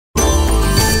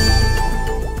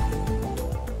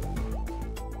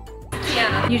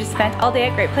You just spent all day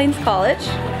at Great Plains College.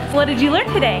 What did you learn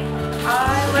today?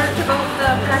 I learned about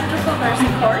the practical nursing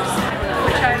course,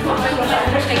 which I'm hoping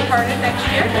to take part in next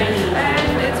year,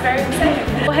 and it's very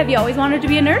exciting. Well, have you always wanted to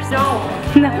be a nurse? No,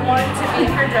 No. I wanted to be a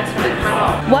hairdresser like my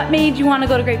mom. What made you want to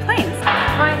go to Great Plains?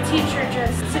 My teacher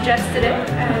just suggested it,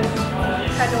 and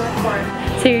had to look for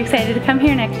it. So you're excited to come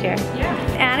here next year? Yeah.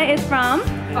 Anna is from?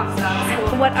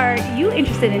 What are you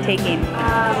interested in taking?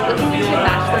 Looking into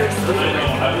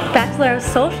Bachelor of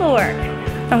Social Work.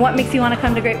 And what makes you want to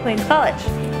come to Great Plains College?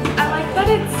 I like that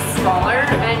it's smaller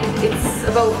and it's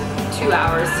about 2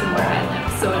 hours to where I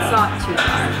live, so it's not too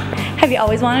far. Have you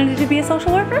always wanted to be a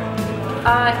social worker?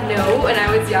 No, when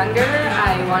I was younger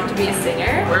I wanted to be a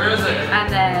singer. Where is it? And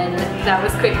then that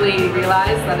was quickly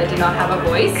realized that I did not have a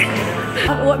voice.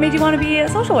 What made you want to be a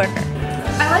social worker?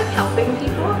 I like helping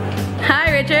people.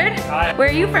 Hi Richard. Hi. Where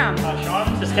are you from? Sean,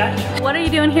 Saskatchewan. What are you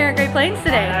doing here at Great Plains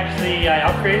today? I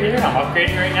upgraded here. I'm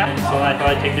upgrading right now. So I thought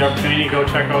I'd take the opportunity to go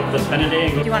check out the spend a day.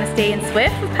 Do you want to stay in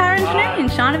Swift with Power Engineering in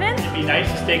Shaunavon? It'd be nice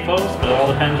to stay close, but it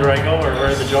all depends where I go or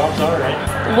where the jobs are,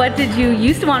 right? What did you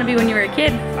used to want to be when you were a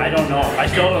kid? I don't know. I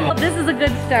still don't know. Well, this is a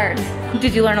good start.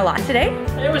 Did you learn a lot today?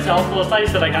 It was helpful. It's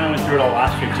nice that I kind of went through it all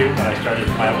last year too when I started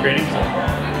my upgrading.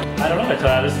 So I don't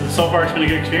know. So far it's been a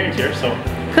good experience here. So.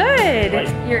 Good.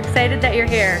 Nice. You're excited that you're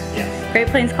here. Yes. Great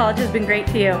Plains College has been great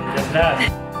to you. Yes, it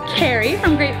has. Carrie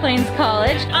from Great Plains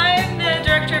College. I'm the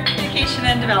Director of Communication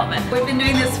and Development. We've been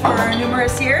doing this for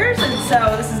numerous years, and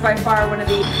so this is by far one of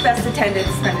the best attended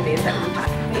spend days that we've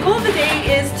had. The goal of the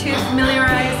day is to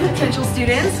familiarize potential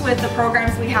students with the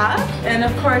programs we have, and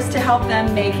of course to help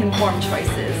them make informed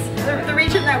choices. The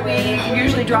region that we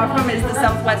usually draw from is the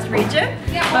Southwest region,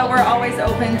 but we're always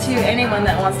open to anyone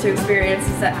that wants to experience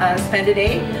a spend a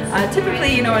day.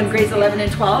 Typically, you know, in grades 11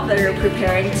 and 12 that are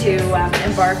preparing to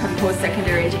embark on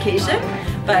post-secondary education.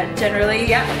 But generally,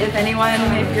 yeah,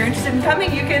 if you're interested in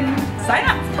coming, you can sign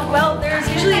up. Well, there's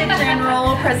usually a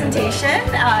general presentation,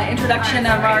 introduction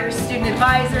of our student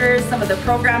advisors, some of the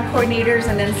program coordinators,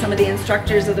 and then some of the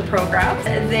instructors of the program.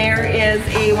 There is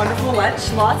a wonderful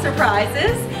lunch, lots of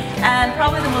prizes, and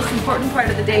probably the most important part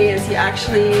of the day is you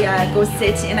actually go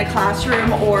sit in a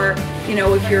classroom, or you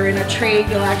know, if you're in a trade,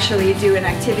 you'll actually do an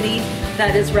activity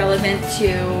that is relevant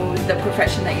to the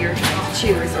profession that you're trying to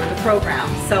choose or the program.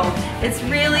 So it's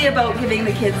really about giving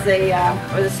the kids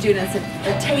or the students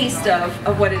a taste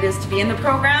of what it is to be in the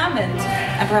program and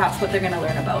perhaps what they're going to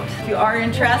learn about. If you are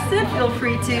interested, feel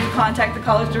free to contact the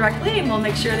college directly and we'll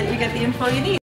make sure that you get the info you need.